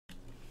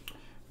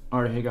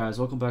Alright, hey guys,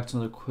 welcome back to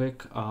another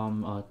quick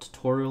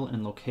tutorial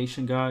and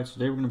location guide.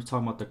 Today we're going to be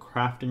talking about the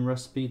crafting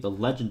recipe, the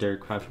legendary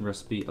crafting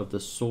recipe of the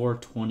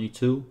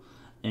SOR-22.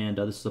 And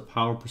this is a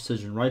power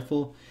precision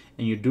rifle.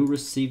 And you do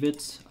receive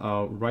it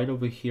right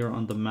over here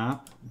on the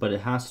map, but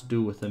it has to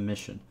do with a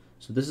mission.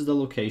 So this is the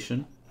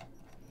location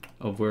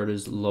of where it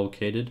is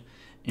located.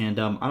 And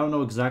I don't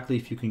know exactly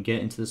if you can get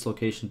into this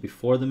location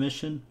before the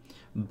mission,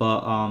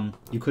 but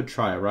you could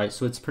try it, right?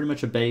 So it's pretty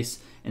much a base,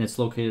 and it's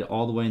located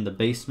all the way in the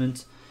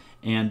basement.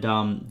 And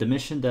the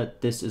mission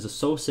that this is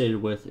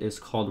associated with is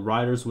called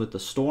Riders with the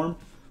Storm,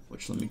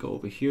 which let me go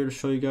over here to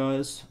show you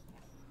guys.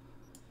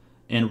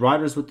 And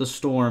Riders with the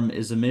Storm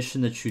is a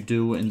mission that you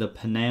do in the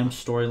Panam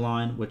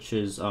storyline, which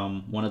is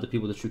one of the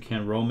people that you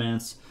can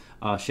romance.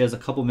 She has a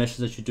couple missions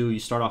that you do. You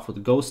start off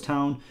with Ghost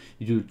Town.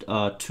 You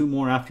do 2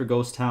 more after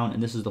Ghost Town,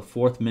 and this is the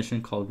 4th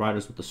mission called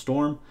Riders with the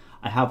Storm.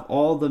 I have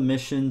all the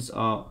missions,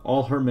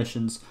 all her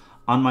missions,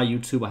 on my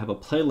YouTube. I have a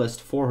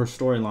playlist for her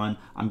storyline.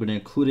 I'm going to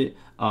include it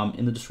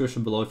in the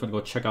description below if you want to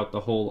go check out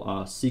the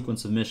whole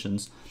sequence of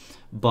missions.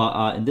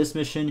 But in this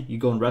mission, you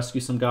go and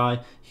rescue some guy.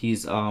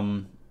 He's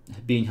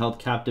being held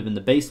captive in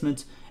the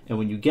basement, and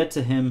when you get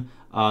to him,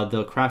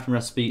 the crafting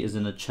recipe is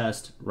in a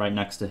chest right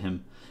next to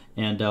him.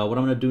 And what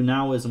I'm going to do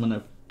now is I'm going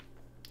to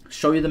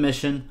show you the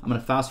mission. I'm going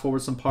to fast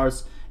forward some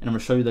parts, and I'm going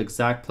to show you the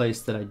exact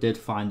place that I did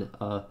find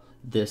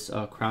this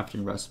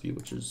crafting recipe,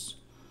 which is,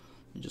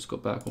 let me just go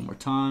back one more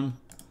time.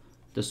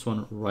 This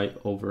one right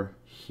over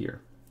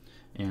here.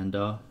 And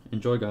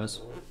enjoy,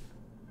 guys.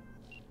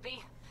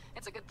 V,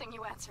 it's a good thing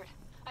you answered.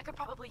 I could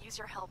probably use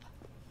your help.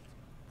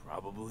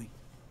 Probably?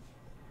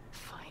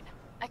 Fine.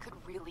 I could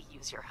really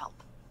use your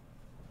help.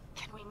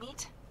 Can we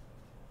meet?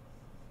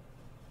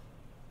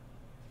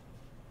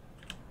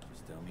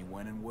 Just tell me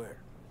when and where.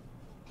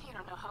 You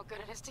don't know how good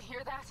it is to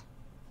hear that.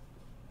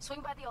 Swing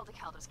by the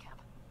Aldecaldos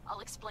camp. I'll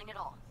explain it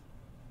all.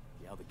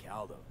 The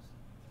Aldecaldos?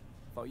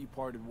 Thought you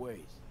parted ways.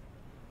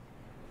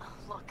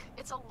 Look,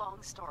 it's a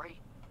long story.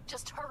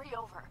 Just hurry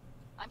over.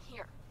 I'm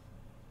here.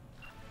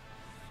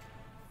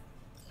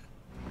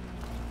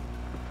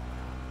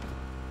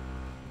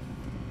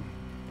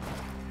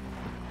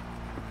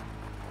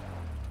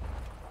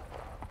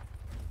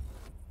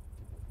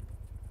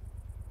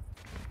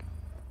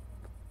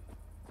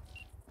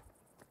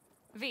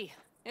 V,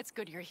 it's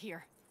good you're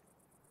here.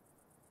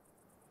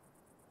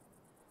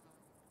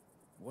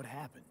 What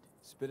happened?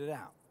 Spit it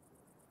out.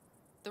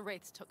 The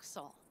Wraiths took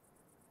Saul.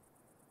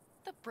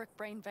 The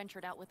Brickbrain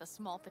ventured out with a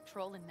small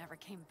patrol and never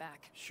came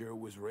back. Sure it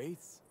was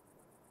Wraiths?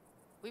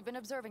 We've been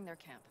observing their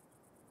camp.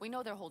 We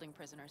know they're holding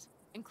prisoners,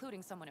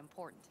 including someone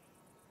important.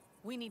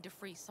 We need to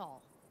free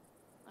Saul.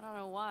 I don't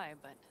know why,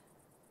 but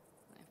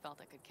I felt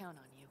I could count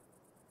on you.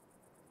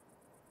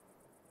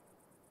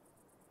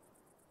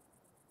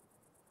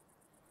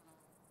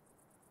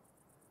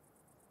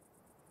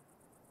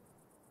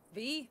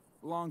 V?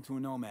 Belonged to a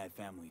nomad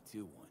family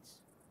too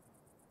once.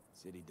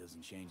 City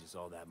doesn't change us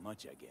all that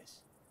much, I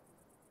guess.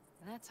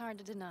 That's hard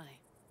to deny.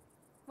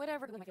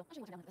 Whatever. Sounds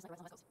fancy.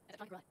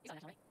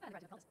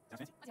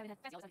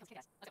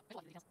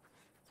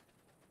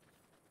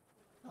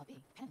 Oh, V,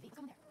 pen V,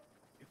 come there.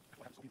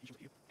 What happens to the issue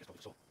with you? Guess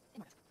what, Soul?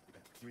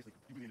 Seriously,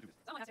 you really need to do this.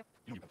 Someone has to.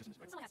 You know you got business,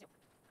 right? Someone has to.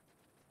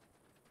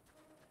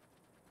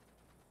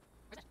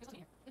 Where's that? Who's looking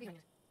here? You'll be hearing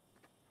it.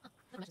 Huh.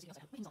 Never mentions you also.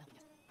 We can all help you,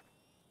 yes.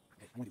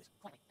 Okay, I want to do this.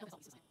 Quietly. I don't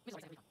insult you, Susan. We just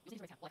already said recon. You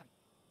just need to raise camp. We'll have you.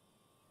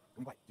 Don't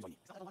be quiet. Do what I need.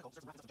 It's not that I don't like gold.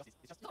 There's some justice.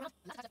 It's just... No, no.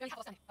 Let's really have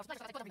outstanding. I was nice,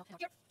 but I put everything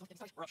else. Here. Don't get me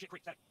started. We're up shit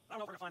creek, static. I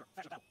don't know if we're gonna find her.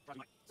 Fashion battle. Drives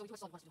me mad. So we do what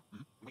Saul wants to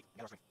do. Wait, we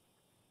got our strength.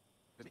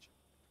 Good bitch.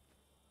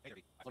 Hey there,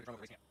 V. I floated your drone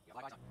over the base camp. You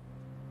got live eyes on.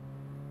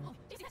 Oh,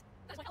 do you see this?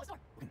 That is my Alice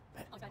door. Looking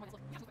bad. Oh, it's bad. Look.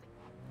 You have to move quickly.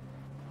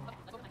 Okay,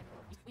 let's go over the line.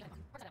 We have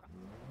one. Where's that from?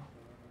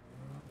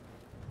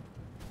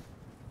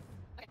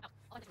 Okay, out.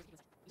 I'll let this keep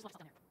inside. You just want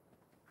yourself in there.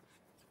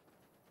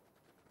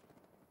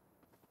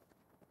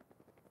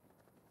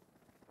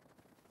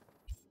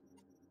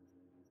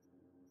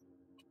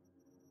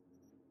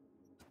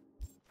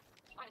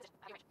 Alright, that's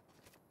it. Have your range.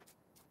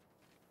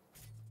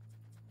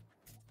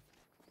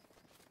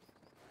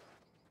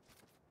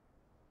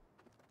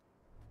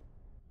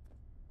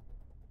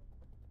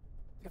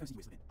 I gotta see you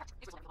wasted in. Perfect.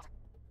 These ones are closer.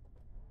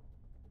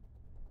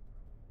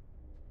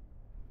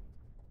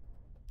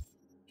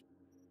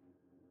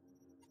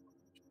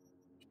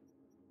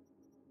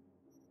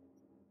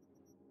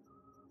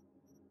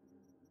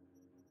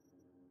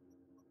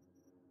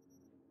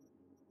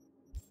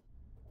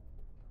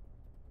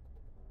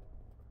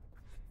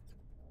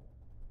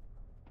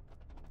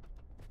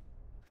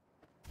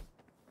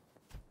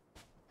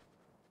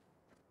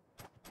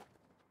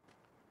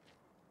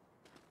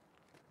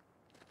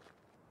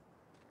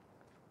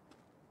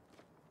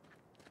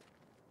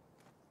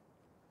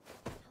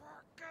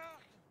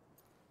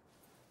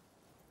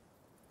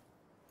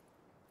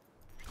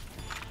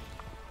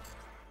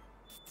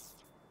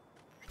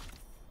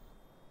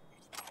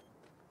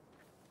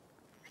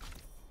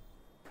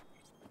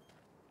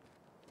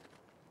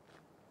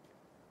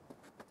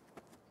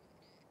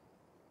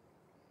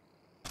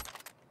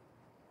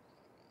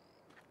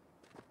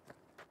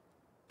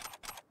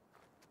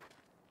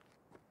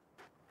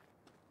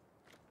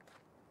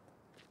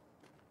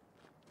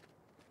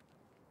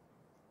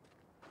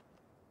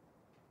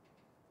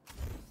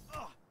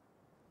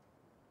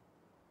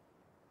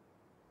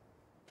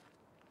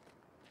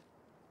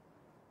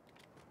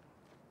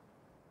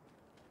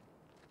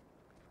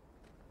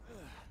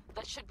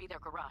 should be their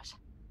garage.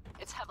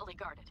 It's heavily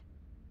guarded.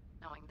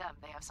 Knowing them,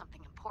 they have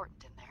something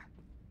important in there.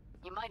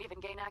 You might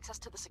even gain access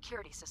to the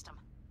security system.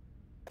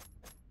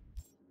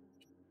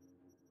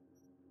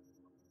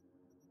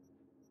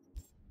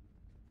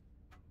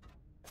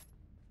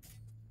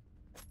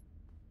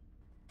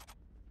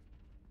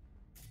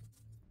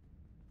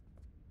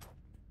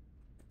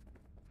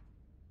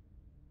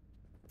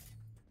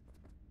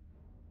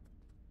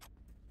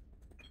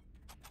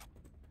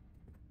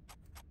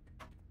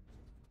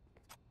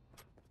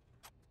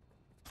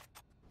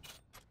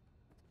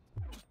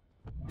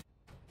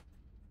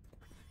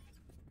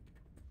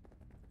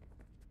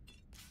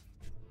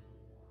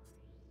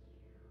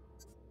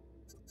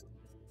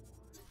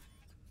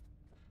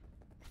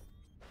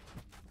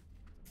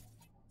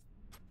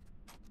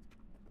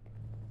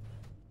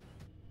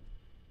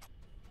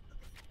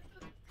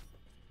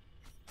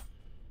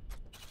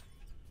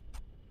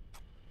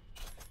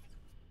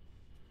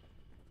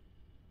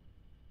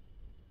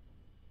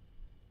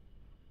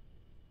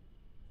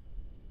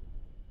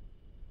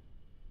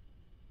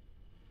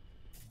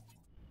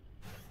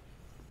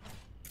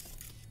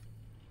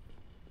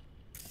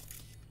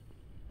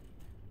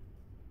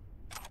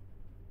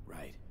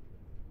 Right.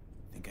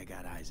 Think I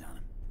got eyes on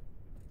him.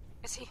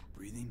 Is he?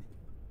 Breathing?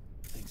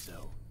 Think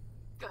so.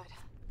 Good.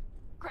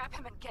 Grab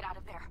him and get out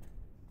of there.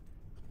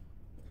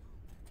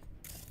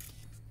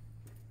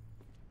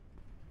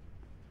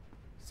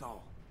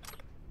 Saul,